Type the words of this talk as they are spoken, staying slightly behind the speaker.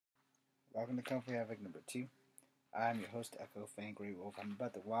Welcome to Comfy Havoc number 2. I'm your host, Echo Fan Grey Wolf. I'm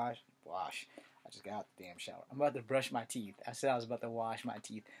about to wash. I just got out the damn shower. I'm about to brush my teeth. I said I was about to wash my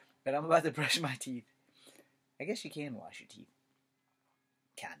teeth, but I'm about to brush my teeth. I guess you can wash your teeth.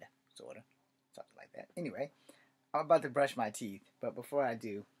 Kinda, sorta, something like that. Anyway, I'm about to brush my teeth, but before I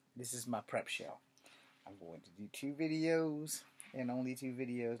do, this is my prep show. I'm going to do 2 videos, and only 2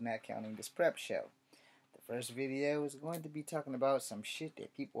 videos, not counting this prep show. The first video is going to be talking about some shit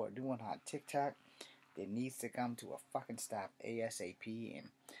that people are doing on TikTok that needs to come to a fucking stop ASAP, and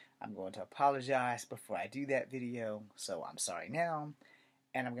I'm going to apologize before I do that video, so I'm sorry now,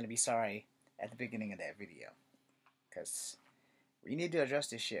 and I'm going to be sorry at the beginning of that video, because we need to address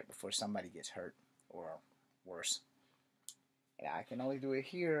this shit before somebody gets hurt, or worse. And I can only do it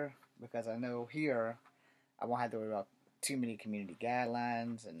here, because I know here I won't have to worry about too many community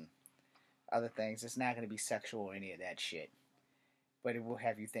guidelines and other things. It's not going to be sexual or any of that shit, but it will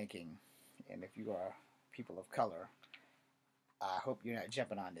have you thinking. And if you are people of color, I hope you're not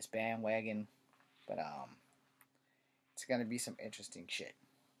jumping on this bandwagon, but it's going to be some interesting shit.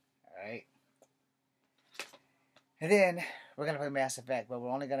 Alright? And then we're going to play Mass Effect, but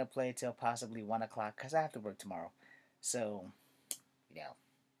we're only going to play till possibly 1 o'clock because I have to work tomorrow. So, you know,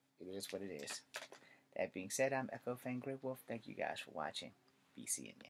 it is what it is. That being said, I'm Echo Fan Grey Wolf. Thank you guys for watching. Be seeing ya.